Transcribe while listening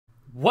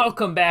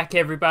Welcome back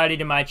everybody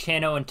to my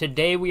channel, and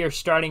today we are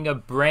starting a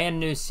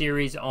brand new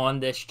series on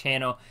this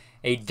channel,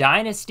 a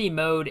Dynasty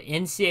mode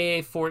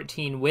NCAA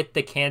 14 with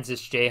the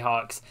Kansas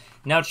Jayhawks.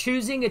 Now,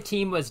 choosing a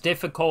team was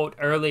difficult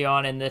early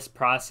on in this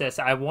process.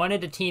 I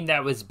wanted a team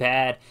that was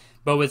bad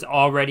but was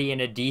already in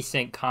a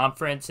decent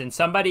conference, and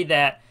somebody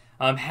that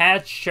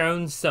has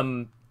shown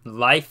some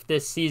life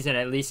this season,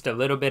 at least a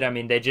little bit. I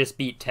mean, they just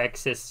beat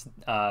Texas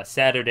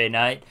Saturday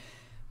night.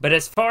 But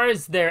as far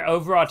as their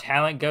overall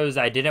talent goes,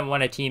 I didn't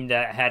want a team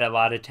that had a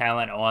lot of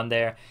talent on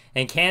there.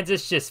 And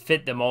Kansas just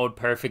fit the mold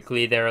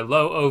perfectly. They're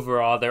low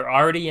overall. They're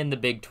already in the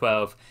Big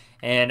 12.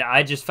 And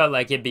I just felt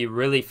like it'd be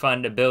really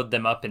fun to build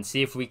them up and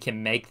see if we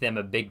can make them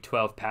a Big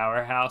 12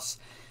 powerhouse.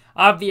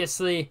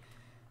 Obviously,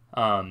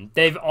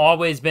 they've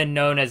always been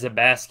known as a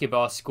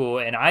basketball school.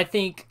 And I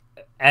think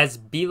as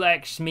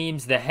Belak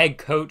Shmeem's the head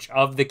coach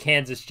of the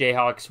Kansas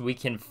Jayhawks, we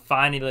can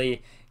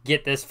finally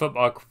get this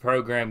football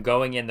program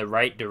going in the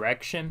right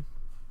direction.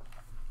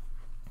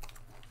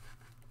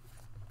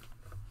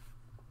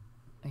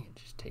 I can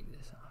just take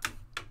this off.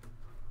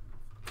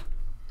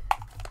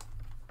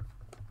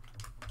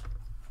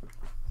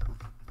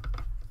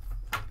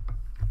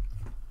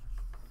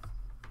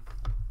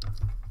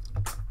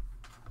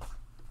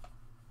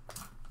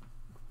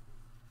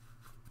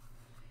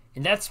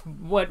 And that's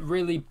what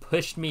really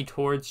pushed me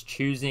towards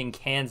choosing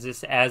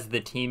Kansas as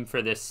the team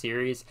for this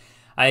series.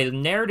 I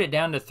narrowed it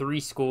down to 3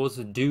 schools: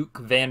 Duke,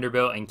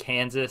 Vanderbilt, and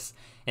Kansas.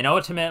 And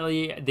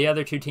ultimately, the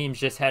other 2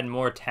 teams just had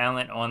more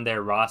talent on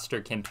their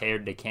roster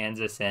compared to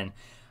Kansas. And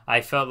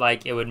I felt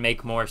like it would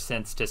make more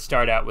sense to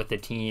start out with a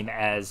team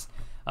as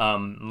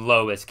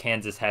low as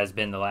Kansas has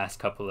been the last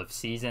couple of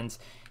seasons.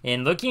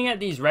 And looking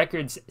at these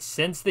records,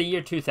 since the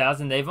year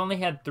 2000, they've only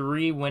had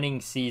 3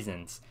 winning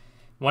seasons.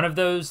 One of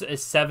those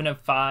is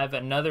 7-5,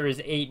 another is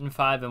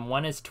 8-5, and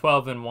one is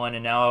 12-1.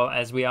 And now,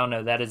 as we all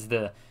know, that is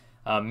the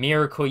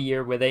miracle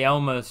year where they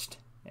almost,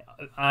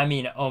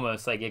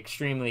 like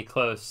extremely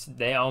close.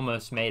 They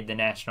almost made the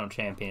national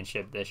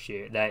championship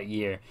that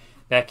year,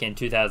 back in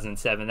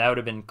 2007. That would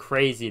have been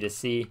crazy to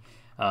see.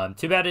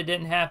 Too bad it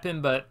didn't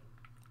happen, but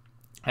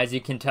as you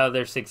can tell,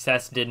 their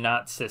success did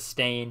not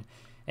sustain.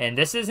 And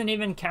this isn't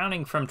even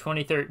counting from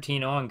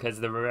 2013 on, because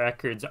the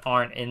records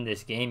aren't in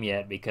this game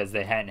yet because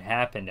they hadn't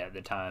happened at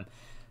the time.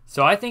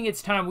 So I think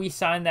it's time we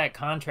sign that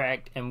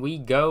contract and we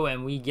go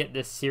and we get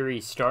this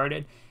series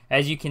started.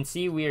 As you can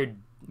see, we are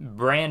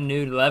brand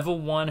new level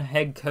 1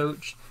 head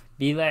coach,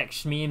 Belak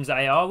Shmeem's.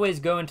 I always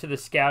go into the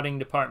scouting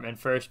department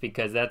first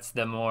because that's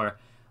the more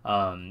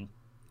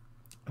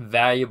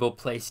valuable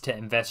place to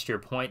invest your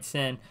points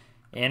in.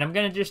 And I'm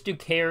going to just do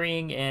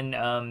carrying and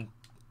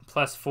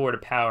 +4 to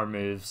power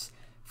moves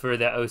for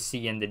the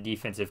OC and the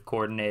defensive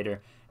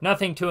coordinator.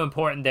 Nothing too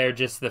important there,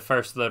 just the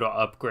first little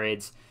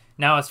upgrades.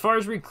 Now, as far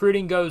as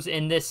recruiting goes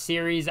in this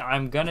series,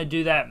 I'm going to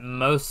do that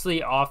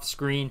mostly off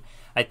screen.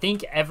 I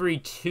think every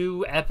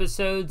 2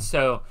 episodes,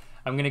 so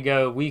I'm going to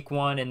go week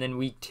 1 and then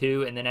week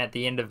 2, and then at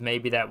the end of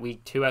maybe that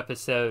week 2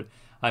 episode,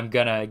 I'm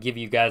going to give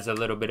you guys a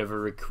little bit of a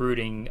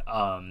recruiting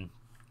update,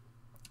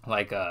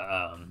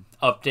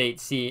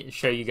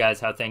 show you guys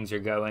how things are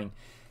going.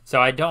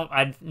 So I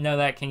know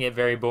that can get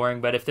very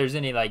boring, but if there's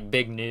any like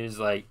big news,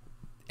 like,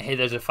 hey,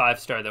 there's a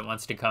 5-star that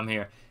wants to come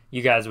here,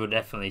 you guys will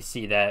definitely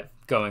see that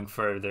going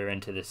further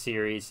into the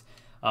series.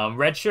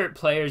 Redshirt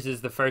players is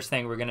the first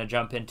thing we're going to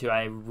jump into.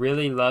 I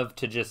really love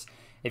to just,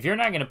 if you're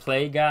not going to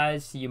play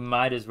guys, you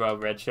might as well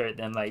redshirt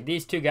them. Like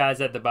these 2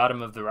 guys at the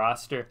bottom of the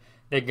roster,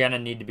 they're going to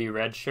need to be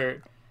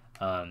redshirt.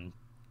 And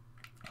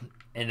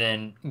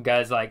then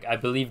guys like, I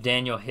believe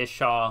Daniel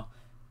Hishaw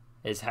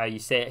is how you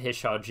say it,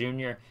 Hishaw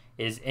Jr.,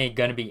 is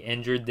going to be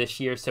injured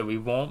this year, so we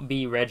won't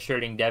be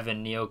redshirting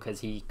Devin Neal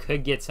because he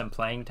could get some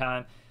playing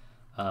time.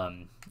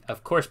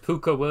 Of course,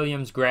 Puka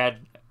Williams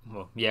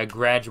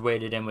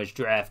graduated and was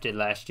drafted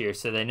last year,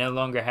 so they no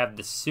longer have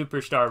the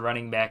superstar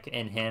running back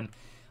in him.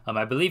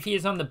 I believe he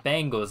is on the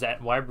Bengals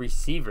at wide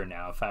receiver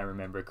now, if I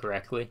remember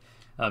correctly.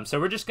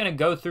 So we're just going to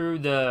go through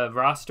the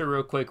roster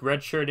real quick,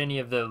 redshirt any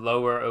of the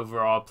lower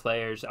overall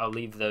players. I'll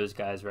leave those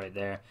guys right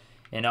there,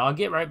 and I'll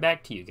get right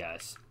back to you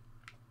guys.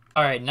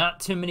 All right, not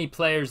too many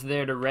players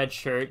there to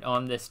redshirt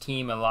on this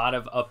team, a lot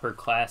of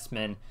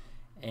upperclassmen,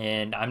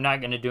 and I'm not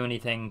going to do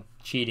anything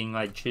cheating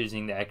like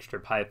choosing the extra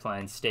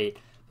pipeline state.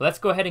 Let's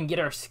go ahead and get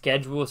our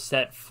schedule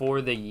set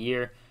for the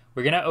year.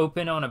 We're going to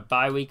open on a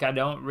bye week. I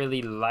don't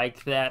really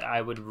like that.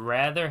 I would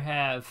rather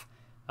have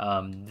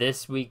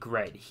this week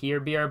right here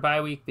be our bye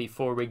week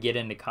before we get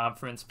into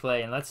conference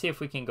play. And let's see if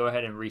we can go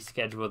ahead and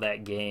reschedule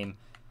that game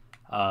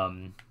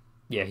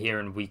here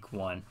in week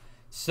 1.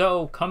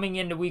 So coming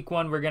into week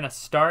 1, we're going to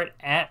start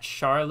at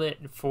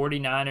Charlotte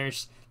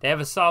 49ers. They have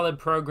a solid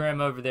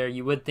program over there.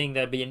 You would think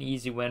that'd be an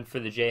easy win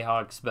for the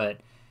Jayhawks, but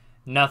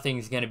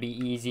nothing's going to be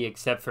easy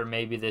except for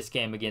maybe this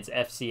game against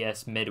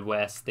FCS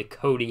Midwest, the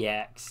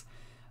Kodiaks.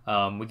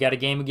 We got a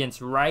game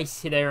against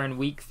Rice there in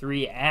week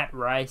 3 at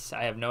Rice.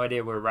 I have no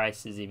idea where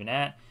Rice is even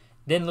at.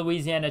 Then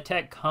Louisiana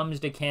Tech comes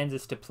to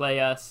Kansas to play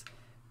us.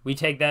 We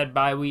take that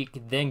bye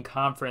week. Then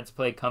conference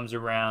play comes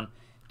around.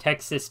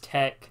 Texas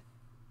Tech,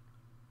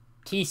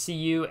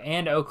 TCU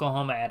and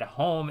Oklahoma at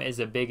home is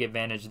a big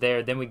advantage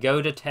there. Then we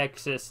go to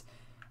Texas,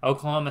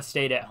 Oklahoma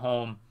State at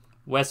home,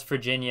 West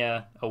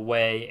Virginia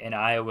away, and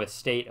Iowa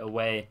State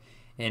away.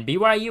 And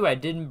BYU I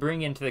didn't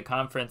bring into the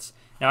conference.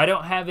 Now I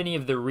don't have any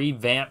of the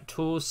revamped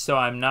tools, so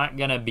I'm not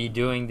going to be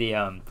doing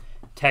the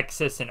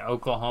Texas and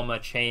Oklahoma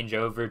change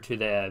over to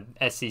the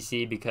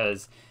SEC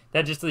because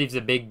that just leaves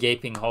a big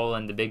gaping hole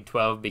in the Big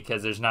 12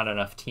 because there's not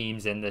enough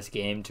teams in this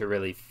game to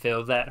really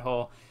fill that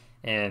hole.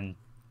 And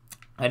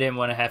I didn't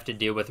want to have to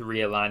deal with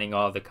realigning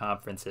all the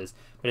conferences.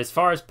 But as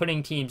far as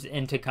putting teams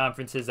into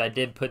conferences, I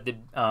did put the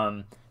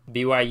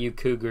BYU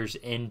Cougars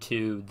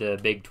into the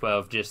Big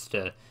 12 just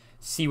to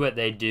see what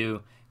they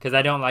do because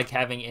I don't like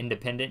having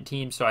independent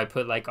teams. So I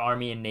put like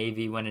Army and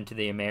Navy went into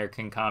the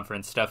American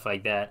Conference, stuff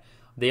like that.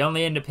 The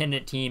only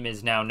independent team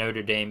is now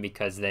Notre Dame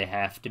because they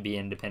have to be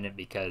independent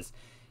because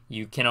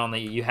you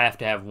have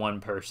to have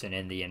one person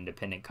in the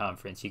independent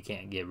conference. You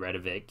can't get rid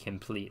of it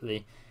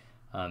completely.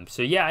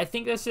 So yeah, I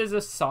think this is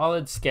a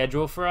solid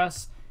schedule for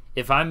us.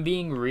 If I'm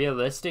being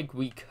realistic,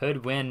 we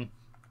could win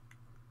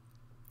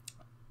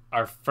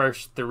our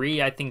first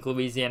 3. I think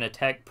Louisiana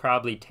Tech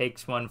probably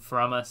takes one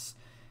from us.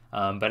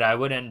 But I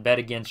wouldn't bet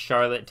against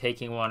Charlotte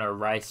taking one or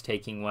Rice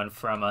taking one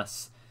from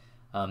us.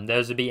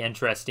 Those would be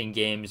interesting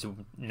games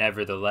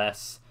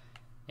nevertheless.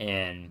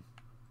 And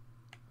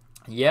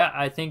yeah,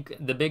 I think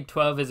the Big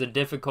 12 is a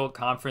difficult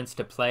conference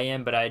to play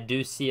in, but I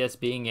do see us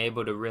being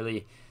able to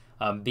really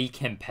be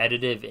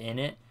competitive in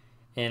it.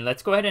 And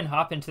let's go ahead and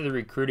hop into the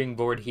recruiting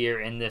board here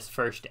in this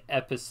first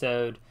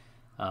episode.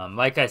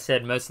 Like I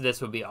said, most of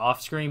this will be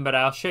off screen, but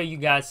I'll show you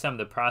guys some of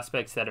the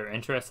prospects that are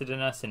interested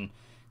in us and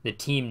the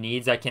team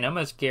needs. I can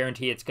almost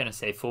guarantee it's going to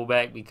say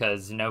fullback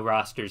because no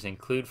rosters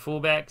include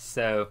fullbacks.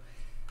 So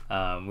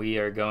we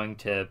are going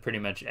to pretty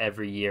much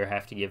every year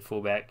have to give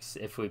fullbacks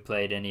if we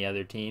played any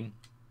other team.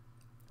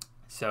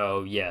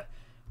 So yeah,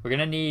 we're going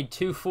to need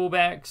 2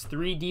 fullbacks,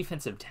 3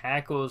 defensive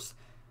tackles,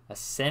 a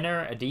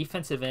center, a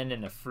defensive end,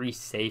 and a free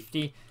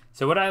safety.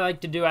 So what I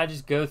like to do, I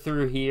just go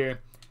through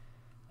here.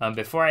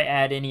 Before I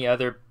add any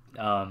other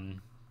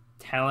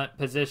talent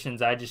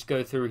positions, I just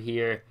go through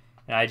here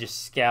and I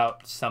just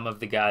scout some of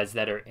the guys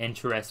that are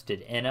interested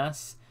in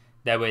us.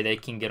 That way they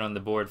can get on the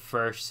board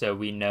first so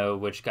we know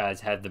which guys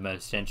have the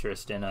most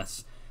interest in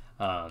us.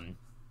 And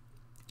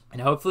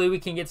hopefully we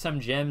can get some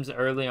gems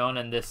early on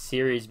in this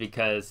series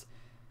because,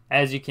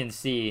 as you can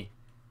see,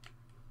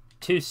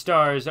 2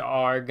 stars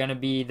are going to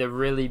be the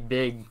really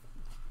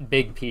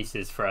big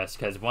pieces for us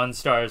because 1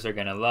 stars are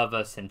going to love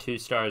us and 2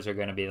 stars are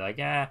going to be like,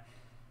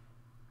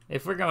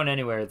 if we're going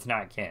anywhere, it's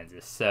not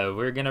Kansas. So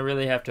we're going to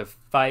really have to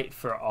fight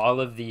for all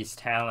of these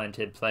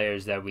talented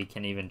players that we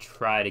can even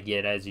try to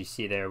get. As you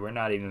see there, we're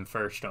not even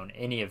first on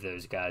any of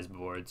those guys'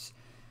 boards.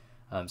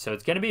 So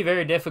it's going to be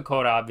very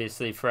difficult,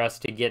 obviously, for us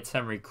to get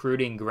some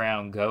recruiting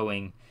ground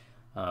going.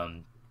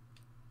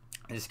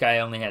 This guy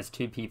only has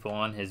 2 people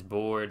on his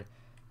board.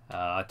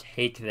 I'll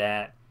take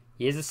that.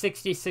 He is a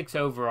 66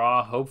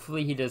 overall.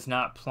 Hopefully he does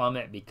not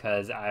plummet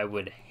because I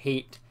would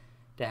hate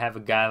to have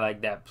a guy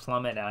like that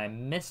plummet. I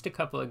missed a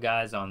couple of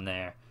guys on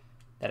there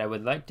that I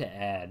would like to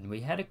add.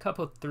 We had a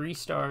couple 3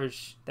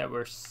 stars that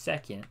were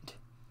second.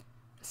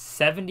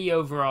 70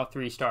 overall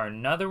 3-star,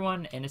 another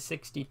one, and a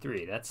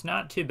 63. That's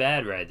not too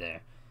bad right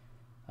there.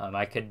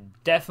 I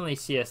could definitely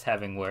see us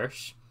having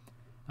worse.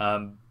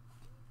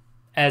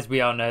 As we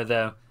all know,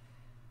 though,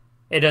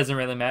 it doesn't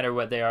really matter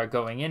what they are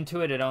going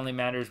into it. It only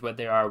matters what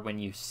they are when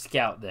you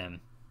scout them.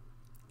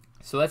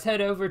 So let's head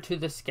over to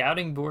the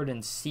scouting board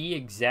and see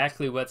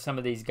exactly what some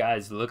of these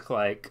guys look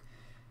like.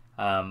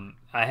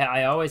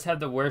 I always have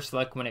the worst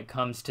luck when it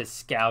comes to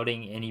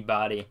scouting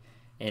anybody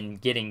and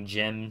getting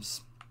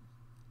gems.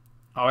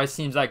 Always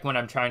seems like when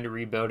I'm trying to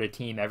rebuild a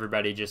team,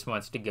 everybody just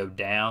wants to go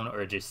down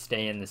or just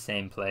stay in the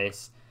same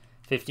place.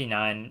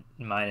 59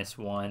 minus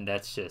 1,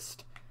 that's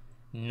just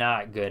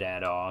not good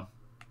at all.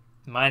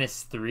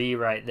 Minus 3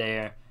 right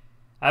there.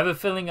 I have a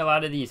feeling a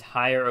lot of these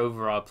higher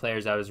overall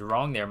players, I was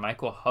wrong there.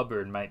 Michael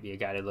Hubbard might be a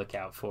guy to look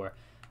out for.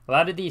 A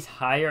lot of these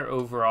higher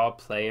overall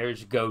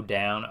players go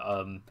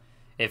down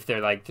if they're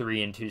like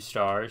 3 and 2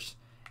 stars.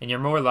 And you're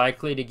more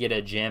likely to get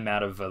a gem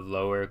out of a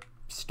lower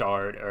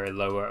start or a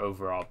lower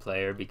overall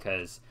player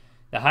because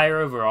the higher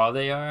overall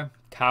they are.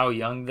 Kyle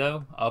Young,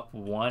 though, up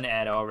 1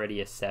 at already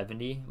a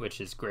 70,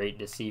 which is great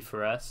to see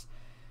for us.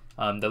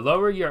 The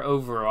lower your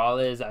overall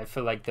is, I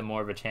feel like the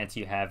more of a chance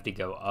you have to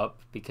go up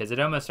because it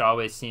almost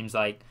always seems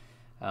like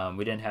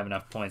we didn't have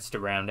enough points to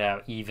round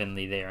out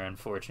evenly there,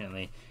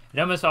 unfortunately. It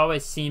almost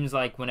always seems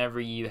like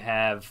whenever you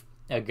have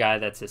a guy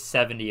that's a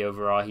 70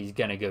 overall, he's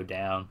going to go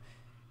down.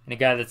 And a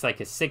guy that's like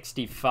a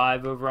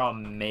 65 overall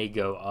may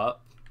go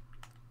up.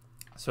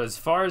 So as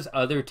far as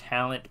other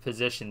talent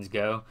positions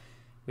go,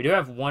 we do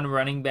have 1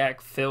 running back,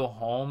 Phil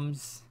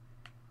Holmes.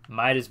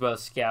 Might as well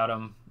scout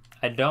him.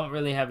 I don't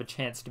really have a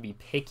chance to be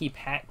picky.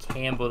 Pat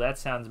Campbell, that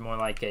sounds more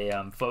like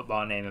a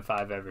football name if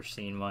I've ever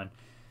seen one.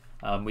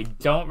 We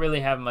don't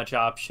really have much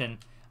option.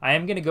 I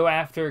am going to go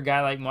after a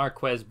guy like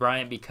Marquez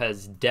Bryant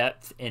because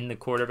depth in the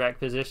quarterback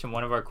position.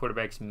 One of our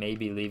quarterbacks may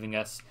be leaving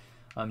us.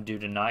 due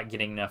to not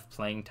getting enough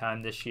playing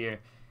time this year.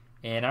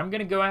 And I'm going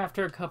to go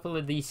after a couple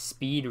of these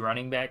speed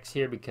running backs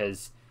here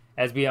because,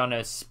 as we all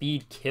know,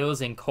 speed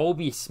kills. And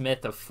Colby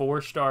Smith, a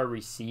 4-star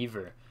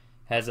receiver,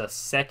 has a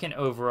 2nd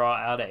overall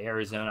out of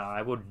Arizona.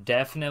 I will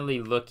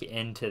definitely look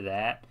into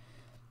that.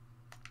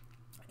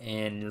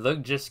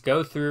 And just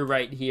go through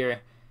right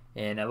here.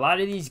 And a lot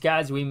of these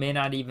guys we may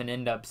not even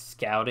end up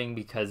scouting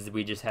because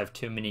we just have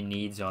too many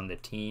needs on the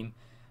team.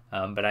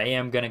 But I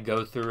am going to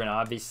go through and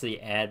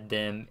obviously add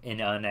them and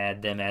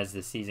unadd them as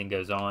the season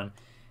goes on.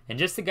 And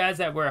just the guys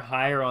that we're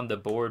higher on the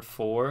board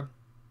for,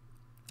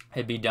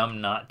 it'd be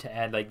dumb not to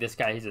add. Like this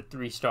guy, he's a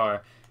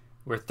 3-star.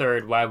 We're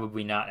 3rd. Why would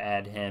we not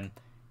add him?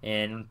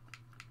 And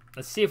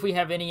let's see if we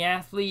have any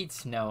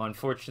athletes. No,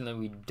 unfortunately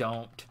we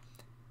don't.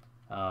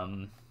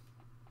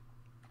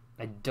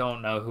 I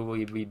don't know who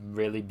we'd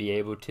really be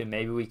able to.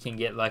 Maybe we can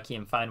get lucky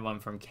and find one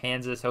from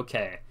Kansas.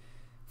 Okay.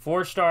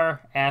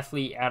 4-star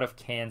athlete out of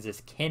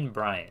Kansas, Ken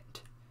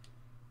Bryant.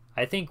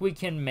 I think we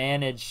can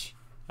manage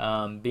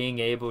being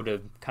able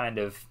to kind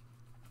of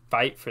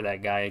fight for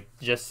that guy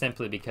just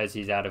simply because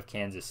he's out of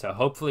Kansas. So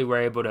hopefully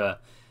we're able to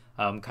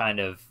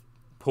kind of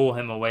pull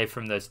him away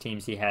from those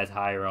teams he has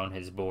higher on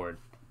his board.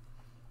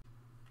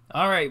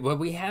 All right, well,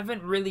 we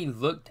haven't really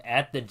looked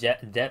at the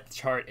depth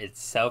chart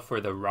itself or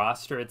the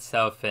roster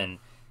itself, and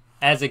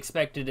as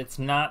expected, it's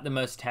not the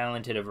most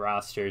talented of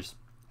rosters.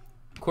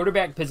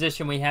 Quarterback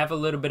position, we have a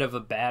little bit of a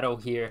battle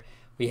here.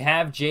 We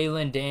have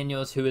Jalen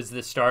Daniels, who is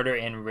the starter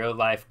in real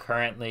life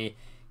currently.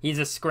 He's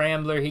a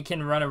scrambler. He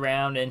can run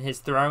around, and his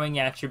throwing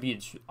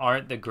attributes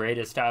aren't the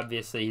greatest,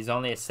 obviously. He's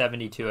only a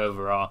 72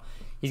 overall.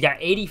 He's got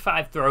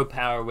 85 throw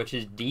power, which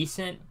is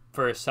decent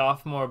for a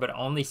sophomore, but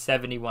only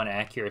 71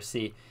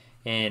 accuracy.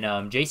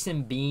 And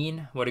Jason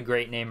Bean, what a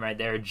great name right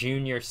there,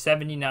 junior,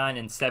 79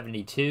 and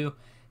 72.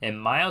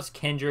 And Miles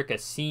Kendrick, a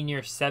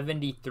senior,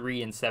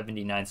 73 and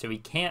 79. So he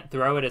can't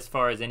throw it as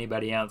far as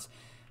anybody else.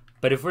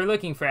 But if we're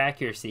looking for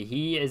accuracy,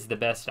 he is the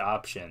best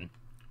option.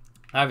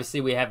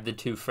 Obviously, we have the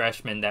 2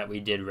 freshmen that we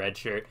did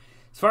redshirt.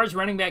 As far as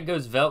running back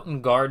goes,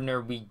 Velton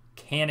Gardner, we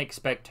can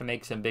expect to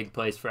make some big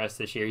plays for us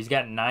this year. He's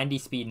got 90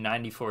 speed,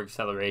 94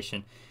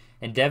 acceleration.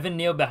 And Devin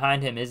Neal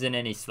behind him isn't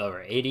any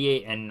slower,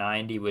 88 and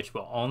 90, which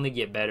will only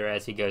get better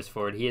as he goes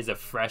forward. He is a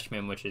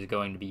freshman, which is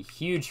going to be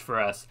huge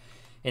for us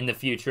in the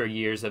future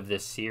years of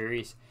this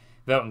series.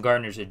 Velton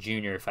Gardner's a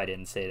junior, if I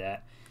didn't say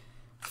that.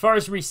 As far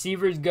as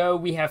receivers go,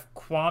 we have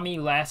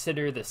Kwame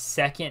Lassiter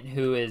II,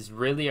 who is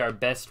really our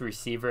best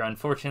receiver.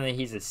 Unfortunately,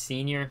 he's a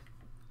senior,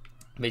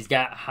 but he's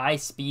got high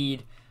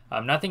speed.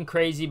 Nothing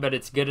crazy, but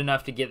it's good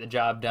enough to get the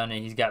job done,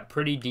 and he's got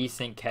pretty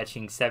decent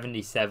catching,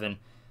 77,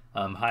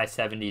 high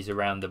 70s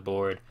around the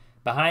board.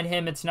 Behind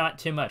him, it's not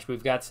too much.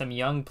 We've got some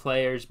young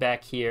players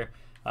back here,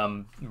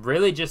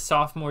 really just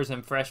sophomores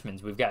and freshmen.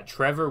 We've got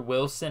Trevor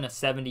Wilson, a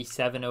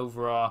 77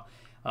 overall.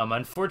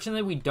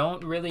 Unfortunately, we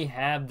don't really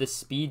have the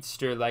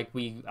speedster like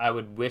I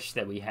would wish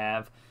that we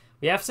have.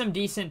 We have some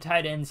decent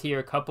tight ends here,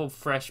 a couple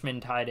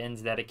freshman tight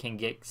ends that it can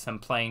get some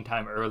playing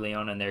time early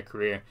on in their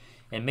career.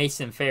 And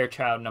Mason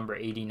Fairchild, number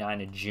 89,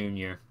 a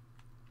junior.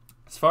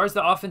 As far as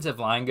the offensive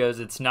line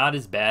goes, it's not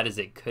as bad as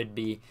it could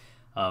be.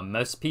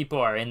 Most people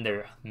are in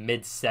their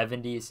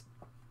mid-70s.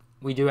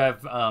 We do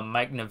have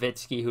Mike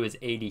Nowitzki, who is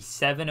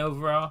 87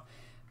 overall.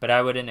 But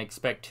I wouldn't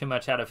expect too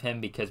much out of him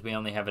because we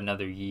only have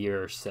another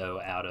year or so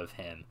out of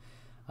him.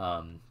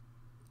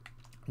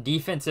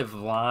 Defensive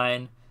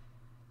line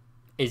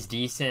is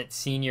decent.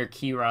 Senior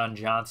Kieran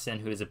Johnson,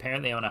 who is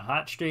apparently on a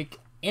hot streak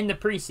in the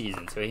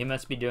preseason. So he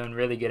must be doing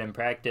really good in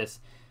practice.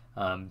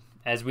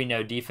 As we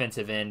know,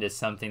 defensive end is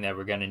something that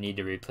we're going to need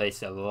to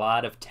replace a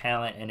lot of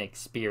talent and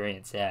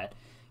experience at.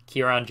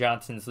 Kieran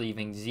Johnson's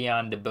leaving.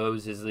 Zion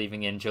DeBose is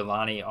leaving. And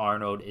Jelani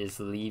Arnold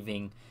is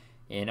leaving.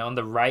 And on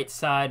the right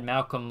side,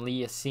 Malcolm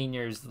Lee, a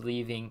senior, is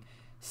leaving.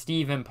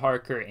 Steven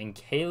Parker and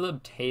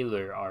Caleb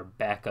Taylor are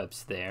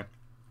backups there.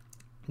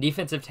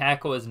 Defensive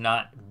tackle is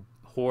not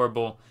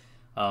horrible.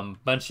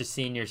 Bunch of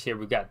seniors here.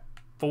 We've got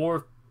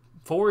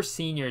four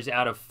seniors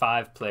out of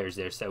 5 players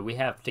there, so we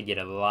have to get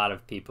a lot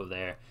of people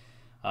there.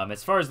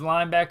 As far as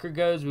linebacker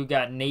goes, we've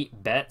got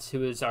Nate Betts,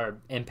 who is our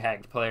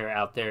impact player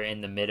out there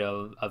in the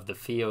middle of the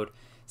field.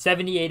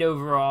 78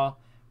 overall.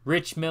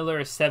 Rich Miller,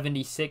 a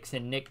 76,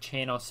 and Nick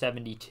Channel,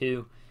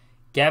 72.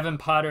 Gavin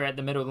Potter at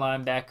the middle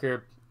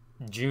linebacker,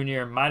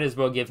 junior. Might as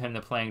well give him the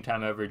playing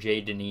time over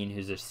Jay Deneen,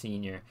 who's a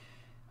senior.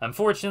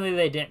 Unfortunately,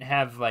 they didn't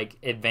have like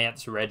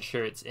advanced red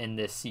shirts in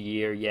this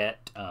year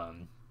yet.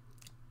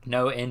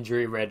 No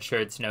injury red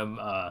shirts,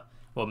 no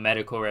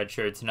medical red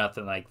shirts,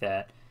 nothing like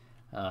that.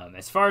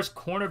 As far as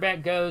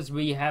cornerback goes,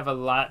 we have a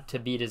lot to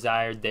be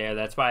desired there.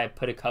 That's why I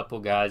put a couple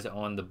guys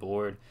on the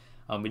board.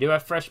 We do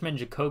have freshman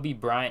Jacoby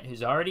Bryant,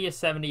 who's already a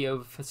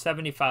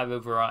 75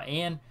 overall,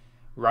 and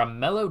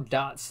Romello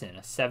Dotson,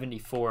 a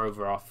 74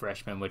 overall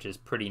freshman, which is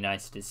pretty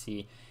nice to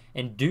see.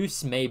 And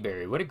Deuce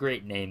Mayberry, what a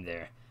great name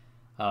there.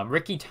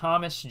 Ricky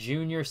Thomas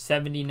Jr.,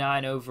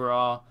 79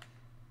 overall.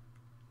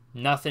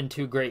 Nothing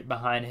too great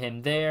behind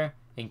him there.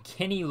 And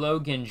Kenny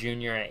Logan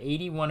Jr., at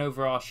 81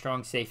 overall,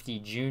 strong safety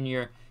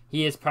junior.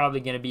 he is probably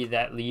going to be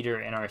that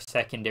leader in our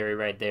secondary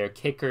right there.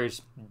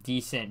 Kickers,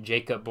 decent.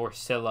 Jacob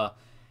Borsilla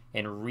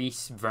and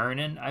Reese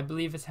Vernon, I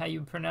believe is how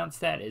you pronounce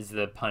that, is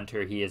the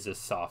punter. He is a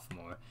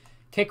sophomore.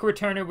 Kick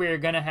returner, we are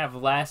going to have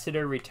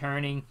Lassiter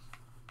returning.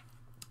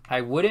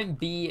 I wouldn't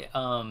be,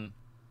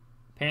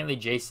 apparently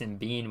Jason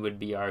Bean would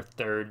be our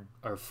third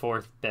or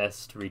fourth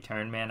best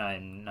return man.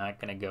 I'm not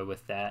going to go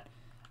with that.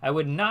 I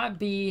would not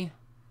be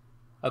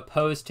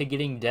opposed to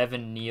getting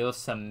Devin Neal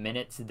some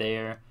minutes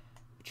there,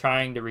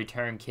 trying to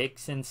return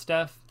kicks and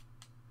stuff,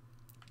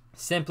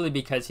 simply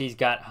because he's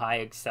got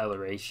high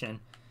acceleration,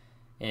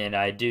 and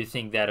I do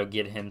think that'll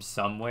get him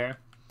somewhere.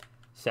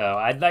 So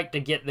I'd like to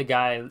get the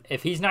guy,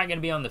 if he's not going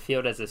to be on the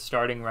field as a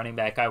starting running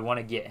back, I want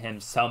to get him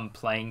some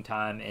playing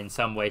time in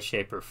some way,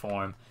 shape, or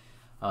form.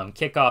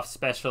 Kickoff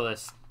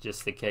specialist,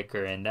 just the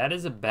kicker, and that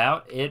is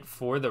about it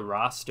for the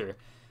roster.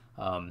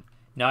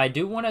 Now, I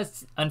do want to,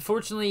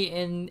 unfortunately,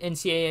 in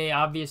NCAA,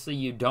 obviously,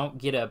 you don't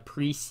get a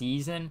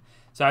preseason.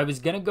 So I was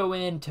going to go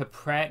in to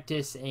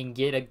practice and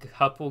get a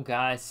couple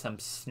guys some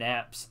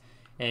snaps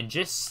and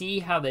just see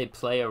how they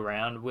play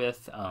around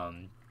with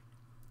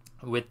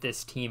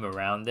this team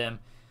around them.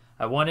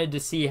 I wanted to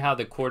see how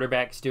the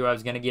quarterbacks do. I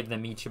was going to give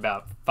them each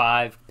about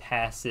 5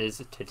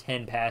 passes to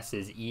 10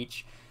 passes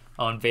each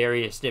on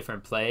various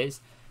different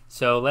plays.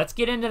 So let's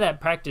get into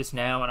that practice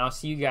now, and I'll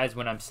see you guys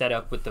when I'm set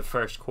up with the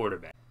first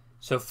quarterback.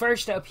 So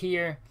first up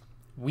here,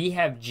 we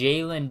have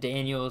Jalen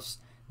Daniels,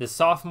 the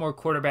sophomore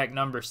quarterback,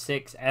 number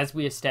 6. As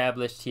we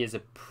established, he is a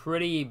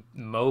pretty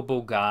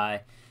mobile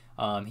guy.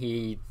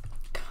 He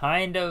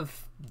kind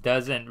of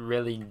doesn't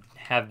really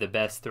have the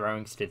best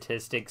throwing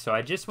statistics, so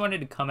I just wanted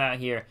to come out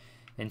here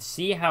and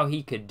see how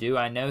he could do.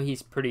 I know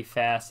he's pretty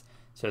fast,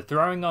 so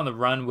throwing on the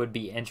run would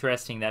be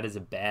interesting. That is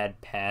a bad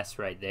pass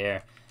right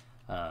there.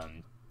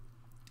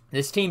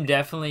 This team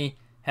definitely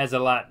has a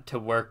lot to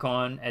work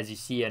on. As you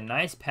see, a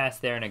nice pass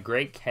there and a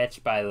great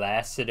catch by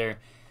Lassiter.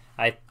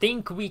 I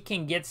think we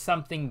can get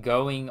something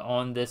going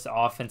on this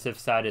offensive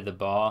side of the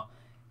ball,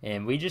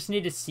 and we just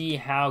need to see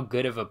how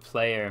good of a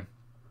player.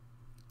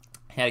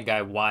 Had a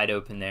guy wide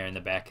open there in the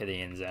back of the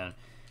end zone.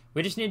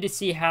 We just need to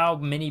see how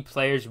many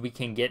players we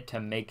can get to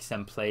make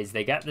some plays.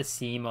 They got the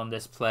seam on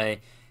this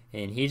play,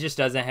 and he just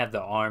doesn't have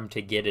the arm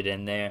to get it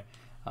in there.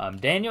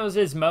 Daniels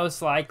is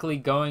most likely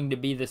going to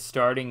be the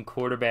starting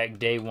quarterback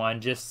day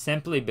one, just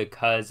simply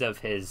because of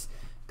his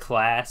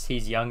class.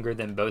 He's younger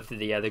than both of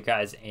the other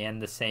guys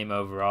and the same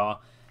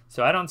overall.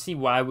 So I don't see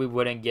why we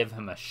wouldn't give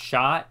him a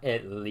shot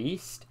at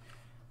least.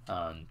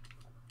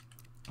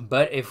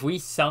 But if we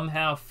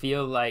somehow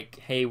feel like,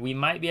 hey, we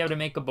might be able to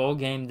make a bowl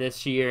game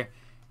this year,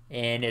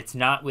 and it's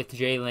not with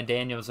Jalen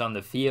Daniels on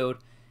the field,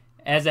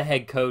 as a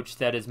head coach,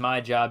 that is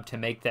my job to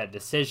make that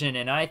decision.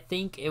 And I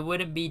think it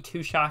wouldn't be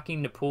too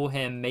shocking to pull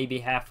him maybe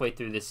halfway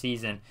through the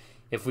season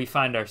if we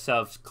find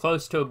ourselves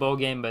close to a bowl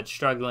game but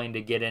struggling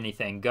to get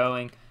anything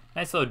going.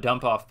 Nice little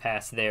dump-off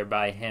pass there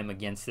by him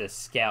against this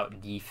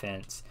scout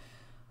defense.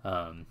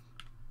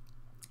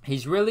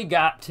 He's really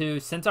got to,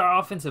 since our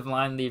offensive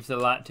line leaves a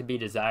lot to be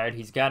desired,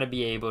 he's got to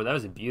be able, that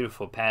was a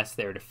beautiful pass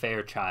there to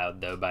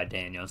Fairchild, though, by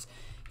Daniels.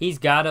 He's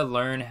got to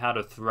learn how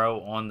to throw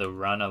on the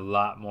run a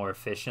lot more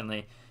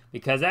efficiently,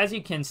 because as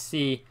you can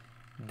see,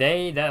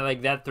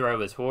 that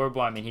throw is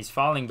horrible. I mean, he's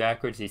falling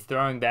backwards, he's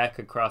throwing back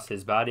across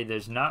his body.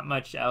 There's not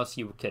much else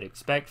you could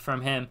expect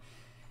from him,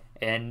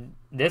 and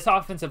this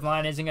offensive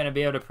line isn't going to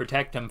be able to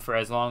protect him for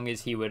as long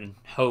as he would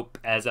hope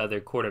as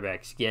other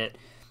quarterbacks get.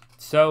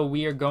 So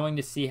we are going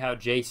to see how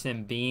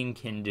Jason Bean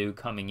can do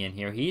coming in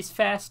here. He's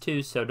fast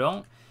too, so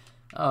don't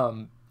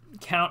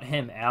count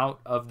him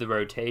out of the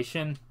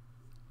rotation.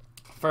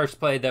 First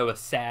play, though, a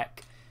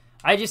sack.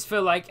 I just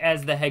feel like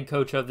as the head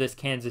coach of this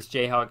Kansas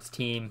Jayhawks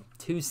team,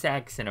 2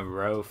 sacks in a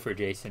row for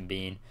Jason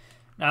Bean.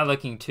 Not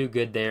looking too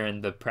good there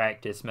in the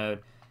practice mode.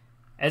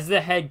 As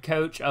the head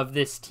coach of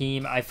this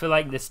team, I feel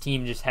like this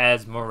team just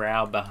has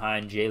morale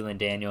behind Jalen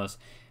Daniels.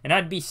 And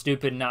I'd be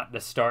stupid not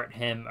to start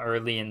him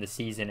early in the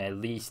season at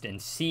least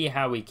and see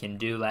how we can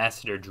do.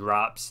 Lassiter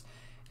drops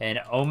an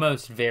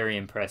almost very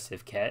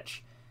impressive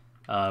catch.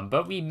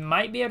 But we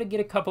might be able to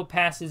get a couple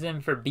passes in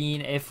for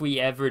Bean if we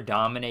ever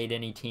dominate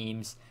any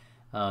teams.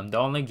 The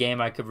only game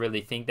I could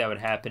really think that would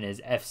happen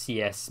is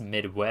FCS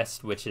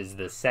Midwest, which is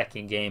the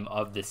second game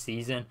of the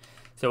season.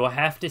 So we'll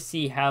have to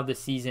see how the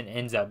season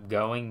ends up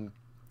going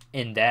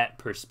in that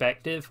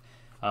perspective.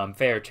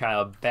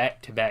 Fairchild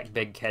back-to-back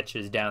big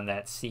catches down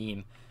that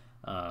seam.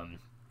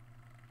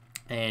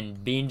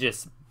 And Bean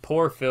just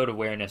poor field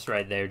awareness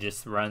right there,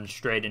 just runs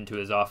straight into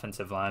his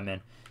offensive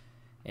lineman.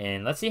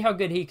 And let's see how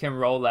good he can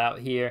roll out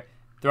here.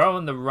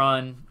 Throwing the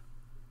run.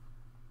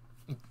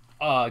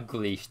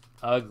 Ugly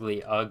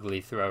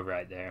throw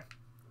right there.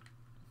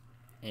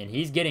 And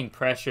he's getting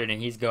pressured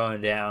and he's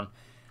going down.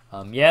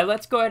 Yeah,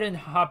 let's go ahead and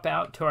hop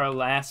out to our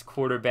last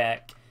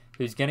quarterback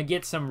who's going to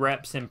get some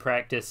reps in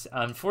practice.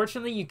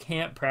 Unfortunately, you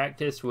can't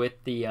practice with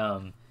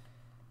the...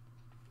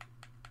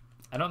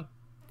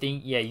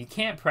 you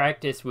can't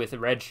practice with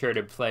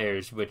redshirted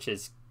players, which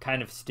is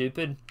kind of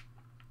stupid.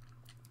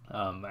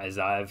 As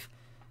I've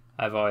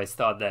I've always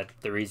thought that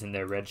the reason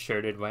they're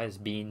redshirted, why is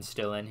Bean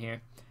still in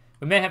here?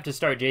 We may have to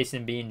start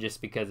Jason Bean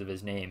just because of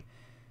his name.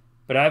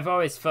 But I've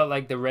always felt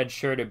like the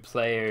redshirted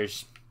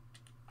players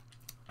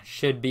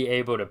should be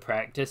able to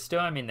practice still.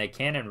 I mean, they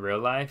can in real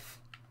life.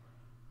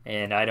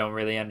 And I don't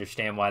really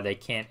understand why they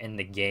can't in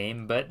the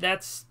game. But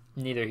that's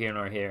neither here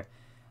nor here.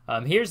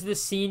 Here's the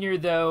senior,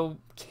 though,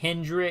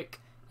 Kendrick.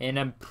 And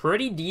a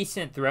pretty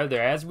decent throw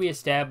there. As we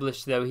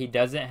established, though, he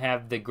doesn't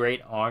have the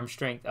great arm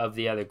strength of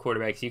the other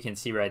quarterbacks. You can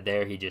see right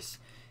there, he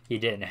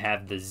didn't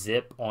have the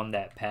zip on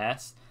that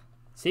pass.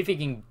 See if he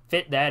can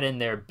fit that in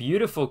there.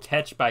 Beautiful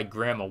catch by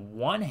Grimm, a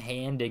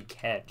one-handed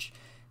catch.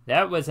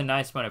 That was a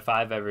nice one if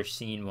I've ever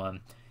seen one.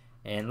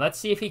 And let's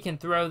see if he can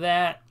throw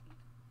that.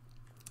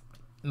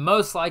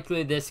 Most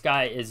likely this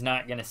guy is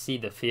not going to see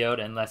the field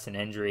unless an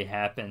injury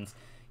happens.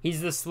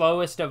 He's the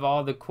slowest of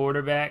all the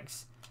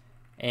quarterbacks.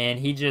 And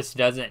he just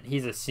doesn't,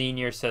 he's a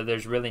senior, so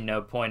there's really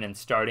no point in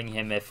starting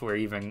him if we're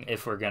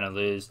going to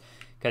lose.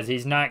 Because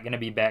he's not going to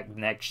be back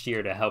next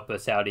year to help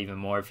us out even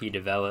more if he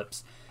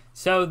develops.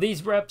 So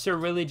these reps are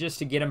really just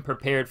to get him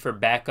prepared for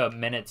backup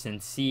minutes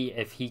and see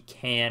if he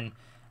can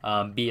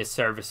be a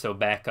serviceable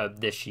backup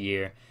this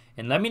year.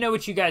 And let me know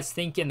what you guys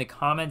think in the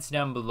comments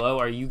down below.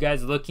 Are you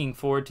guys looking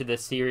forward to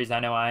this series? I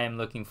know I am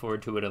looking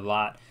forward to it a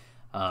lot.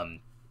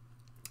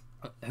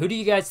 Who do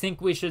you guys think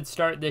we should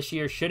start this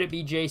year? Should it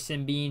be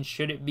Jason Bean?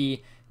 Should it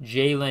be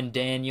Jalen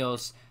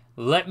Daniels?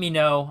 Let me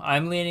know.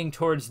 I'm leaning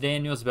towards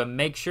Daniels, but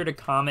make sure to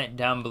comment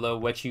down below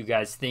what you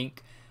guys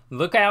think.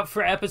 Look out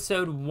for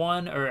episode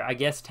 1, or I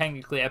guess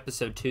technically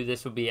episode 2.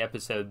 This will be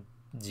episode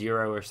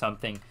 0 or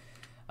something.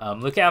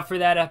 Look out for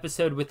that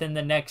episode within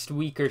the next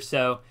week or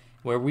so,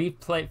 where we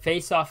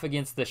face off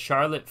against the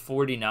Charlotte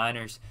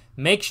 49ers.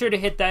 Make sure to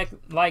hit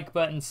that like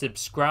button,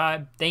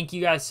 subscribe. Thank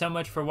you guys so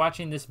much for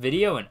watching this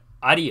video, and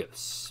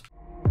adios.